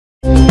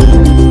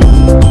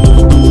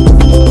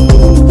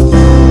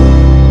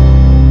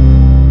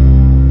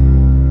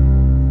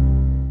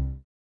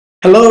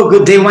Hello,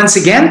 good day once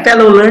again,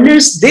 fellow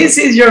learners. This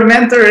is your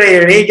mentor,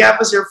 Ray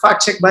Gapuz, your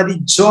fact check buddy,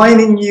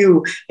 joining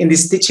you in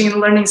this teaching and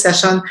learning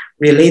session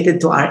related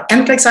to our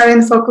NCLEX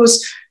RN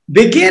focus,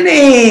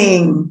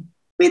 beginning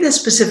with a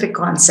specific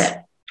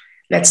concept.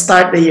 Let's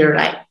start the year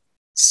right.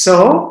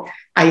 So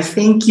I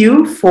thank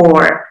you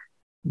for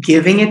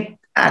giving it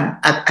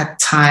a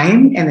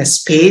time and a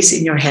space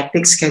in your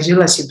hectic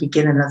schedule as you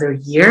begin another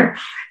year.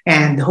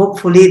 And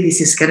hopefully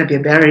this is going to be a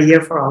better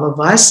year for all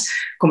of us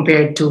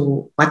compared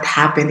to what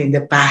happened in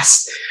the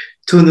past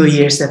 2 New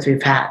Years that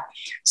we've had.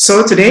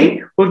 So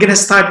today, we're going to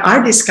start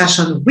our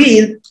discussion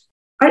with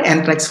our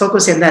NCLEX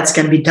focus, and that's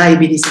going to be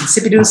Diabetes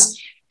Insipidus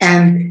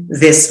and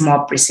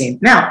Desmopressin.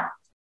 Now,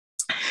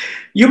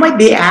 you might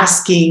be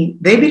asking,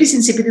 Diabetes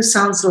Insipidus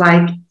sounds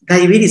like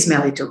diabetes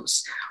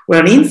mellitus.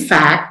 Well, in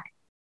fact,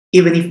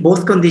 even if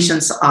both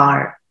conditions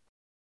are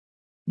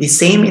the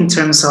same in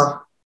terms of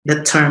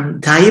the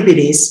term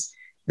diabetes,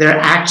 there are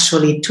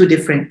actually two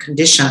different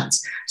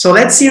conditions. So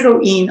let's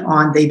zero in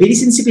on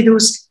diabetes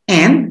insipidus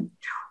and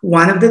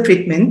one of the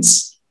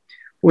treatments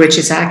which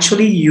is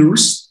actually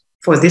used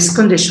for this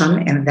condition,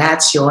 and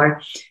that's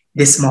your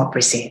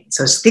Desmopressin.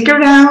 So stick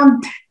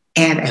around,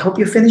 and I hope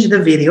you finish the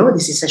video.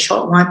 This is a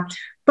short one,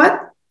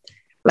 but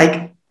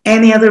like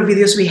any other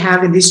videos we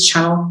have in this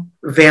channel,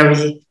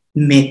 very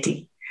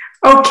meaty.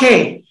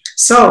 Okay.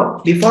 So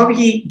before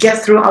we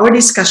get through our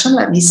discussion,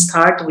 let me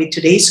start with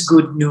today's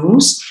good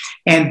news.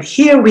 And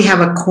here we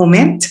have a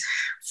comment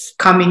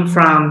coming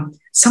from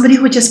somebody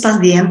who just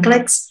passed the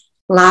NCLEX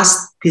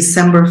last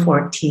December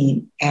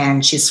 14.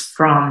 And she's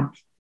from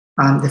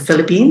the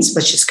Philippines,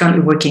 but she's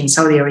currently working in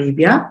Saudi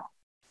Arabia.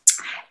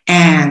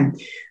 And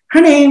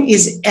her name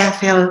is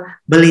Ethel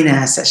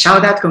Balinas.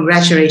 Shout out,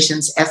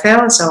 congratulations,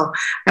 Ethel. So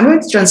I'm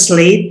going to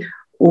translate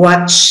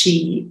what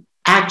she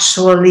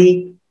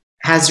actually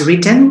has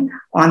written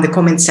on the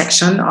comment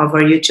section of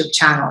our YouTube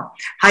channel.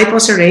 Hi po,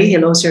 Sir Ray.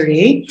 Hello, Sir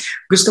Ray.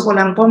 Gusto ko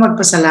lang po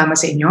magpasalamat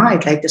sa inyo.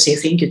 I'd like to say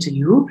thank you to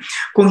you.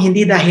 Kung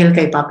hindi dahil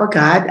kay Papa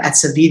God at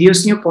sa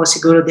videos niyo po,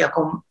 siguro di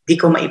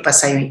ko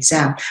maipasa yung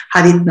exam.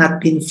 Had it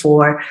not been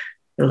for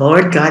the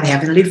Lord God,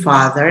 Heavenly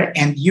Father,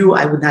 and you,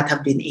 I would not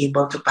have been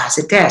able to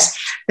pass the test.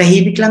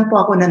 Tahimik lang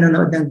po ako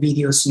nanonood ng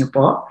videos niyo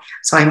po.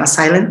 So I'm a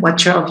silent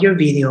watcher of your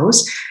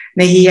videos.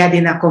 Nahihiya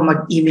din ako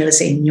mag-email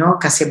sa inyo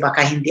kasi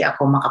baka hindi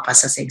ako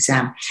makapasa sa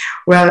exam.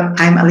 Well,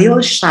 I'm a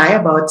little shy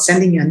about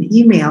sending you an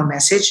email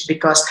message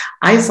because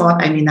I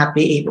thought I may not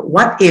be able,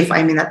 what if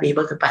I may not be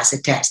able to pass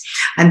the test?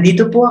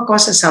 Andito po ako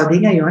sa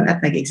Saudi ngayon at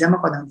nag-exam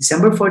ako ng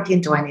December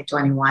 14,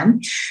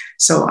 2021.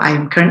 So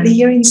I'm currently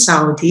here in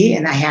Saudi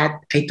and I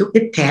took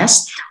the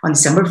test on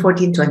December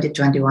 14,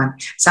 2021.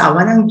 Sa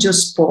awa ng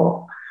Diyos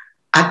po,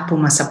 at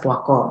pumasa po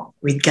ako.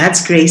 With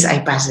God's grace,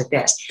 I passed the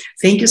test.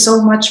 Thank you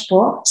so much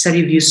po sa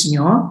reviews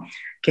nyo.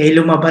 Okay,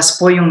 lumabas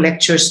po yung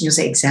lectures nyo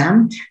sa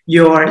exam.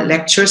 Your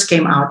lectures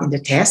came out in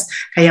the test.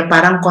 Kaya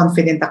parang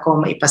confident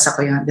ako maipasa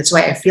ko yun. That's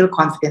why I feel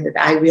confident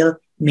that I will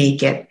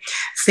make it.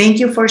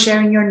 Thank you for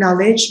sharing your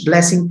knowledge.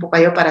 Blessing po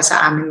kayo para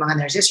sa amin mga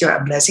nurses. You're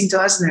a blessing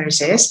to us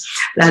nurses.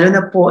 Lalo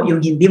na po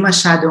yung hindi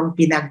masyadong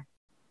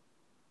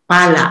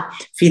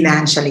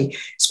financially,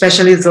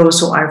 especially those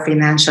who are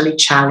financially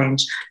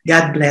challenged.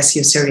 God bless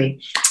you, Sir.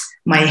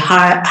 My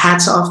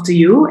hats off to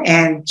you.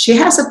 And she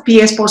has a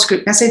PS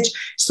postscript message.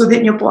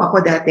 Student niyo po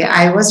ako dati.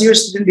 I was your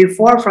student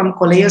before from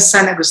Colegio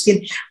San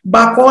Agustin,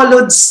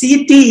 Bacolod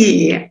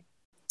City.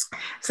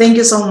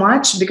 Thank you so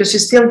much because you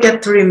still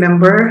get to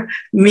remember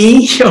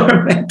me,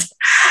 your mentor.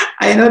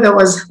 I know that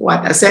was,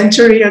 what, a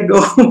century ago.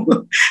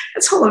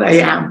 That's how old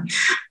I am.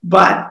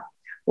 But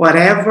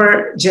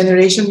whatever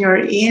generation you're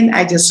in,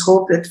 I just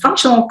hope that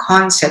functional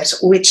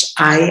concepts, which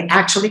I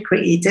actually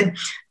created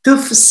to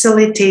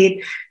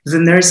facilitate the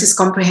nurse's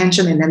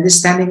comprehension and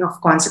understanding of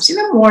concepts in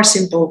a more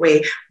simple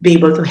way, be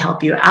able to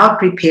help you out,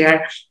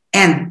 prepare,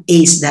 and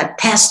ace that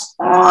test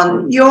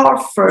on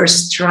your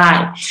first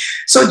try.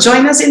 So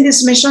join us in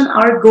this mission.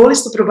 Our goal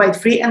is to provide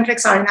free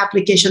NCLEX RN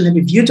application and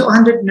review to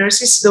 100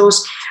 nurses,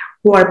 those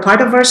who are part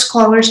of our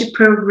scholarship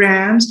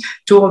programs.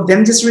 2 of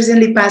them just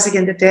recently passed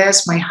again the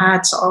test. My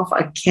hats off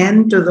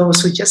again to those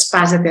who just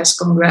passed the test.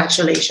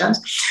 Congratulations.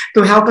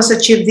 To help us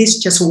achieve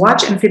this, just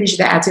watch and finish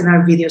the ads in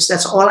our videos.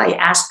 That's all I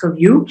ask of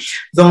you.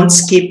 Don't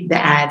skip the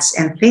ads.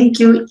 And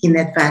thank you in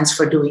advance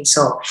for doing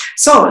so.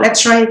 So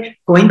let's try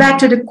going back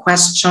to the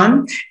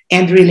question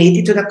and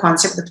related to the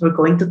concept that we're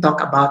going to talk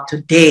about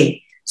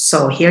today.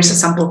 So here's a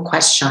sample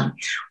question.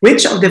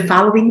 Which of the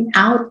following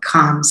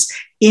outcomes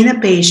in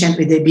a patient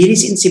with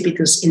diabetes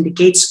insipidus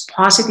indicates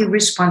positive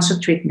response to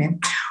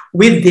treatment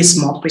with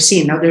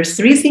Desmopressin? Now, there are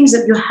 3 things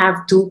that you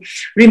have to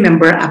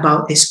remember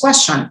about this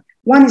question.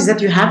 One is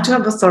that you have to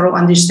have a thorough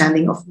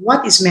understanding of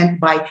what is meant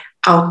by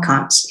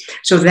outcomes.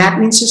 So that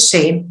means to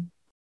say,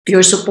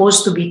 you're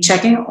supposed to be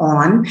checking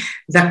on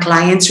the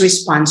client's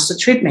response to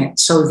treatment.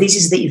 So this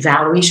is the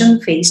evaluation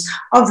phase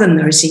of the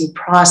nursing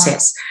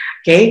process.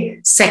 Okay.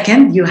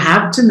 Second, you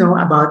have to know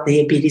about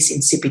diabetes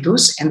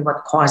insipidus and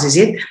what causes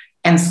it.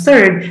 And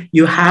third,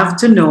 you have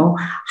to know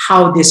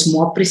how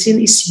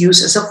desmopressin is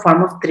used as a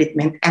form of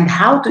treatment and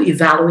how to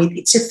evaluate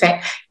its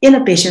effect in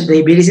a patient with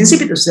diabetes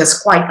insipidus.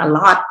 That's quite a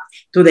lot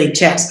to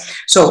digest.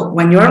 So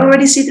when you're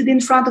already seated in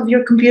front of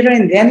your computer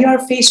and then you're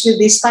faced with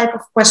this type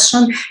of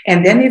question,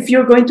 and then if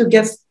you're going to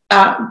get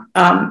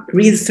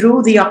read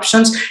through the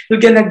options, you're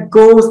going to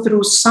go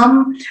through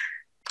some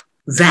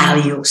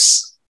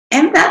values.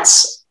 And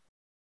that's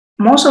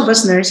most of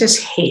us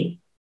nurses hate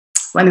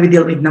when we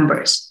deal with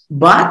numbers.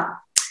 But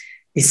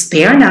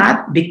despair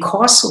not,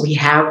 because we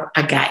have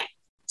a guide.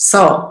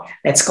 So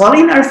let's call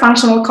in our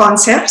functional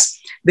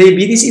concepts.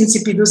 Diabetes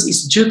insipidus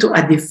is due to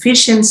a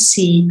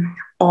deficiency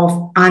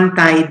of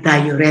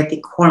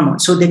antidiuretic hormone.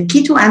 So the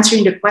key to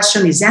answering the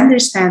question is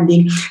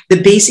understanding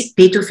the basic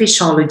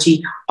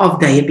pathophysiology of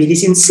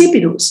diabetes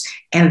insipidus.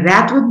 And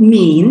that would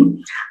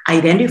mean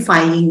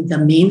identifying the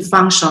main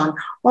function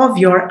of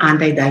your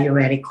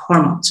antidiuretic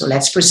hormone. So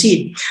let's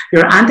proceed.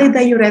 Your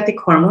antidiuretic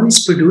hormone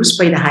is produced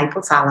by the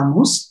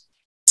hypothalamus,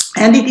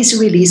 and it is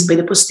released by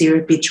the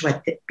posterior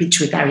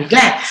pituitary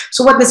gland.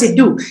 So what does it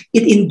do?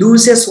 It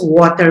induces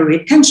water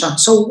retention.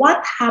 So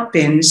what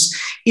happens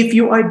if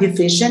you are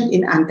deficient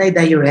in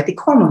antidiuretic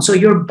hormone? So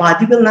your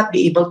body will not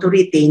be able to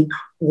retain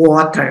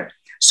water.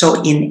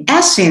 So in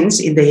essence,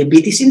 in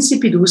diabetes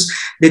insipidus,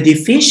 the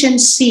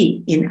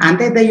deficiency in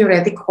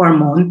antidiuretic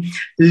hormone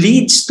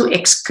leads to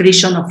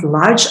excretion of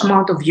large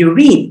amount of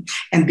urine.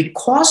 And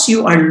because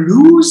you are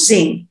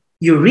losing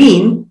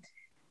urine,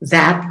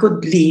 that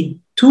could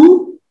lead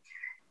to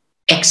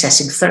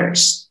excessive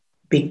thirst,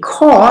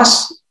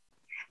 because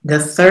the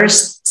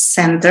thirst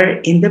center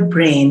in the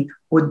brain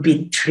would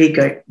be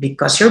triggered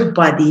because your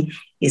body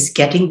is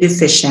getting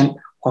deficient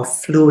of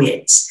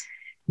fluids.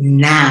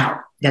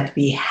 Now that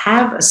we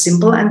have a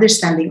simple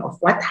understanding of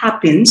what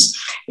happens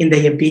in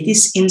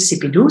diabetes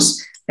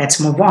insipidus, let's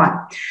move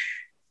on.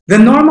 The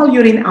normal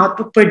urine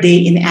output per day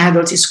in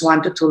adults is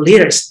 1 to 2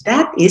 liters.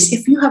 That is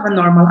if you have a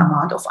normal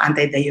amount of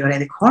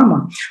antidiuretic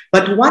hormone.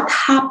 But what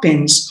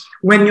happens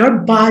when your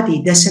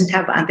body doesn't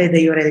have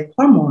antidiuretic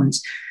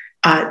hormones?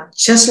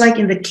 Just like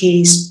in the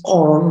case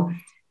of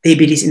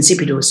diabetes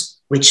insipidus,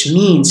 which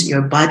means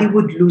your body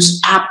would lose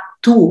up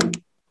to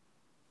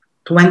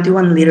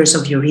 21 liters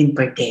of urine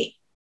per day.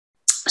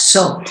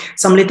 So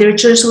some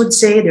literatures would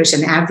say there's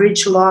an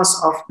average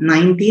loss of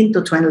 19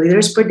 to 20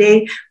 liters per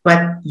day,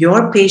 but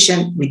your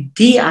patient with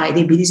DI,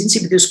 diabetes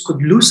insipidus,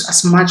 could lose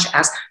as much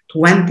as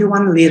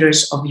 21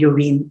 liters of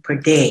urine per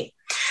day.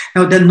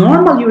 Now, the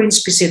normal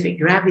urine-specific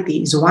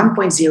gravity is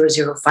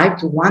 1.005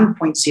 to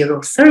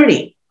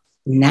 1.030.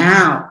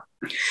 Now,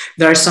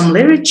 there are some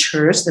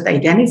literatures that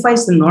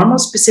identifies the normal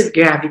specific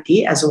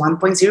gravity as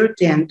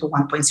 1.010 to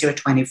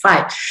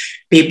 1.025.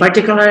 Pay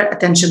particular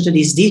attention to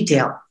this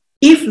detail.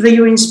 If the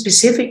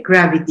urine-specific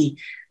gravity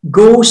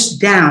goes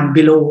down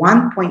below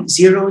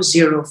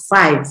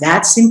 1.005,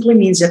 that simply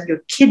means that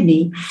your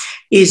kidney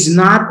is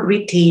not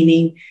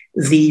retaining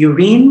the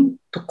urine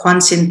to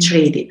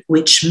concentrate it,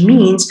 which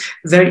means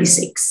there is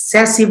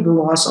excessive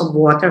loss of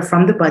water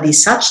from the body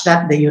such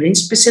that the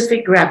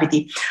urine-specific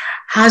gravity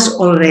has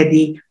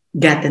already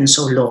gotten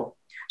so low.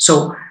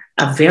 So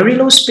a very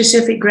low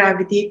specific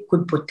gravity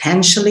could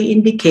potentially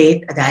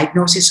indicate a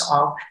diagnosis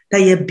of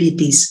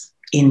diabetes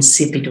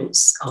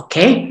insipidus.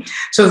 Okay,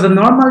 so the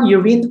normal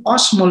urine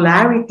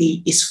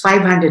osmolarity is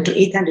 500 to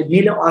 800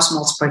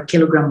 milliosmoles per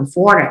kilogram of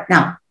water.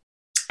 Now,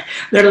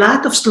 there are a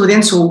lot of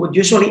students who would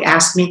usually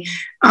ask me,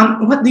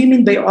 what do you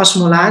mean by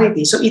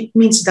osmolarity? So it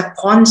means the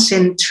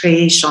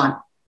concentration,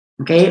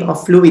 okay,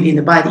 of fluid in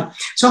the body.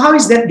 So how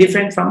is that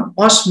different from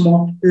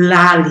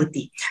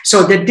osmolality?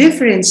 So the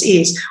difference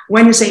is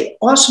when you say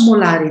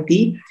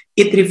osmolarity,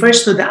 it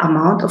refers to the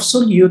amount of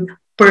solute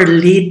per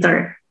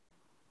liter,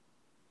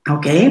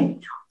 okay,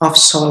 of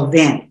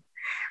solvent.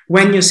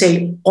 When you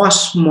say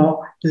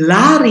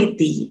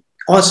osmolality,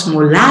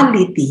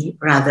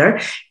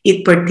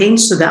 it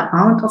pertains to the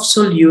amount of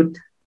solute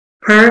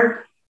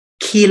per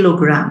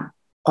kilogram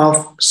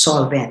of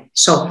solvent.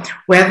 So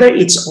whether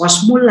it's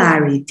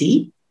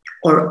osmolarity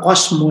or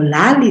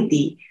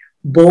osmolality,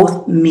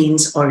 both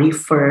means or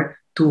refer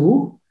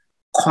to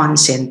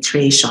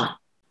concentration.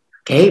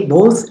 Okay,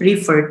 both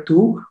refer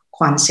to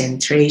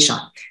concentration.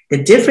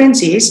 The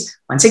difference is,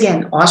 once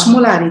again,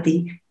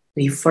 osmolarity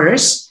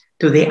refers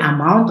to the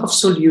amount of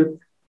solute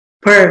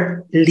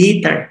per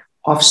liter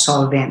of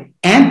solvent,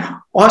 and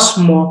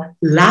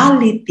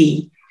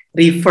osmolality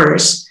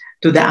refers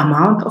to the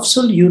amount of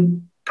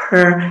solute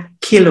per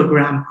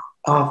kilogram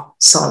of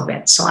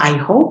solvent. So I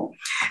hope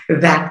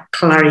that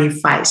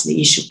clarifies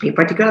the issue. Pay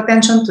particular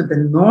attention to the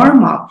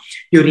normal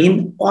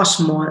urine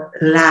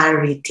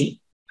osmolarity.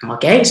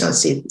 Okay, so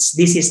since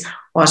this is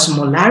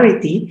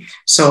osmolarity,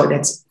 so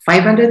that's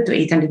 500 to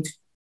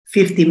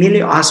 850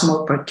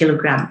 milliosmol per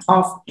kilogram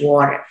of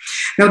water.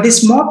 Now,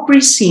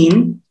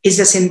 desmopressin is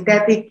a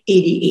synthetic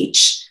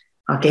ADH.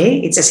 Okay,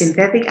 it's a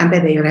synthetic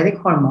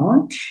antidiuretic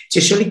hormone. It's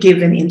usually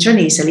given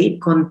intranasally.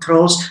 It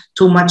controls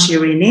too much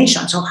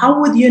urination. So how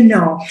would you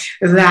know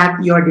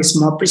that your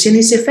desmopressin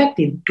is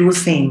effective? Two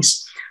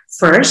things.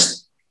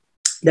 First,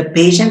 the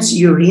patient's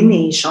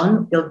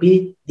urination will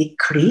be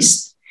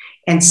decreased.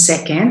 And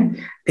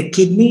second, the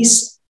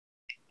kidneys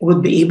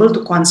would be able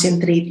to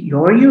concentrate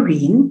your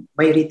urine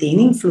by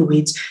retaining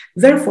fluids.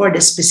 Therefore,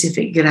 the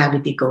specific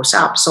gravity goes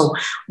up. So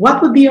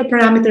what would be your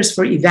parameters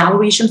for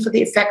evaluation for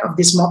the effect of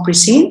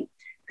desmopressin?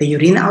 The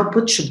urine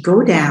output should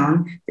go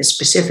down, the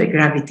specific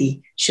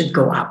gravity should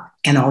go up,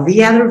 and all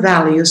the other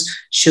values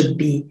should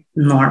be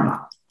normal.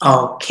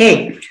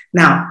 Okay,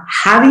 now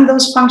having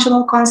those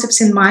functional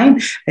concepts in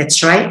mind, let's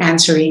try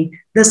answering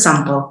the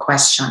sample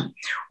question.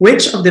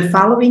 Which of the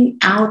following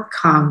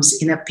outcomes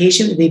in a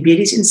patient with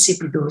diabetes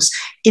insipidus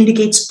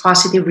indicates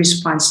positive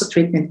response to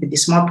treatment with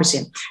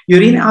desmopressin?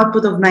 Urine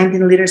output of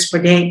 19 liters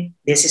per day.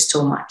 This is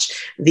too much.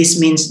 This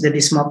means the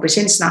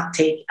desmopressin is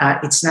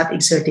it's not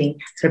exerting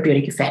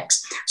therapeutic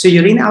effects. So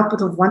urine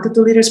output of 1 to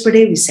 2 liters per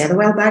day, we said a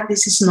while back,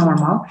 this is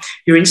normal.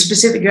 Urine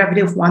specific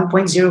gravity of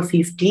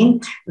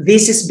 1.015.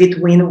 This is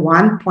between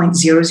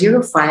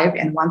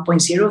 1.005 and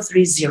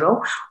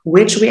 1.030,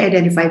 which we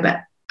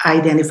identified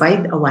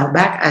a while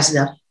back as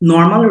the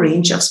normal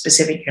range of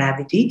specific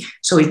gravity.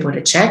 So we put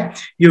a check.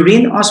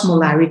 Urine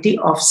osmolarity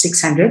of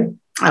 600.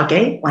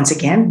 Okay, once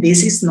again,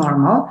 this is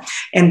normal.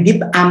 And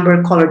deep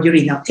amber colored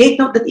urine. Now take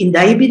note that in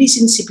diabetes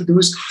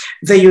insipidus,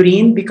 the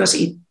urine, because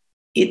it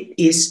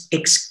is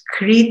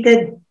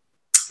excreted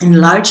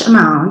in large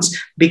amounts,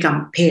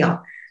 become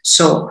pale.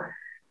 So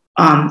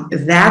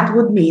that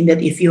would mean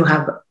that if you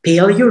have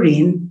pale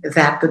urine,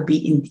 that could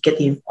be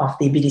indicative of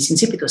diabetes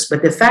insipidus.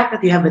 But the fact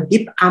that you have a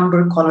deep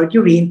amber colored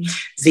urine,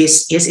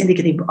 this is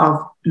indicative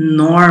of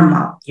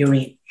normal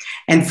urine.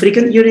 And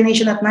frequent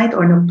urination at night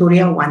or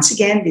nocturia, once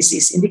again, this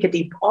is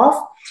indicative of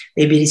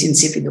diabetes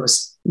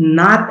insipidus,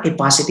 not a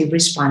positive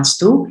response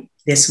to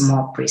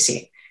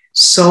desmopressin.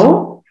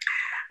 So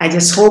I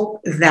just hope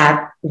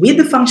that with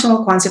the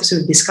functional concepts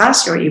we've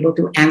discussed, you're able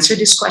to answer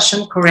this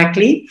question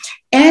correctly.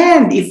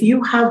 And if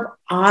you have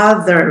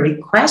other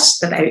requests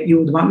that you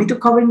would want me to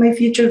cover in my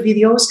future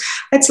videos,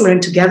 let's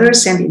learn together.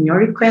 Send in your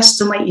request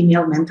to my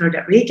email,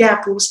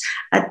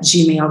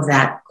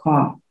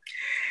 mentor.raygapuz@gmail.com.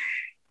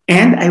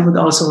 And I would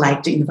also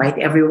like to invite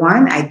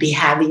everyone. I'd be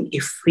having a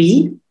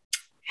free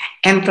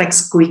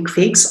NCLEX quick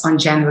fix on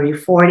January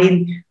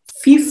 14,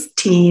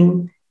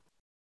 15,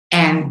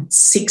 and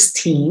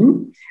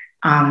 16.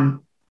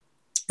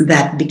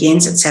 That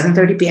begins at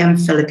 7:30 p.m.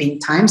 Philippine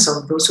time.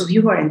 So those of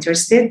you who are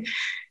interested,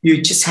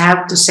 you just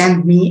have to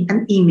send me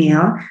an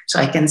email so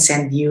I can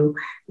send you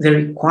the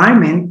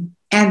requirement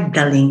and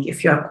the link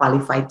if you are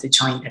qualified to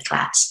join the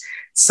class.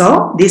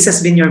 So this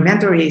has been your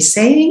mentor Ray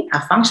saying,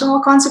 a functional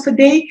concept a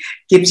day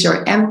keeps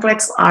your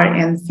NCLEX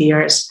RN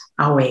fears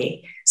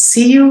away.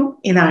 See you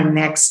in our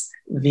next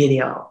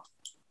video.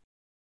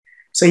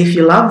 So if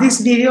you love this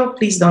video,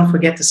 please don't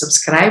forget to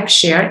subscribe,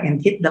 share,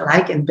 and hit the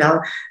like and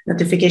bell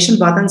notification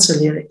button so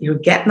you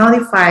get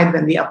notified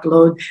when we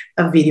upload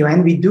a video.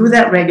 And we do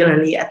that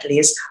regularly, at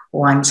least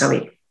once a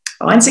week.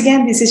 Once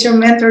again, this is your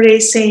mentor Ray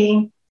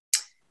saying,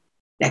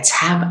 let's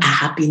have a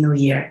happy new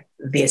year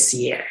this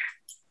year.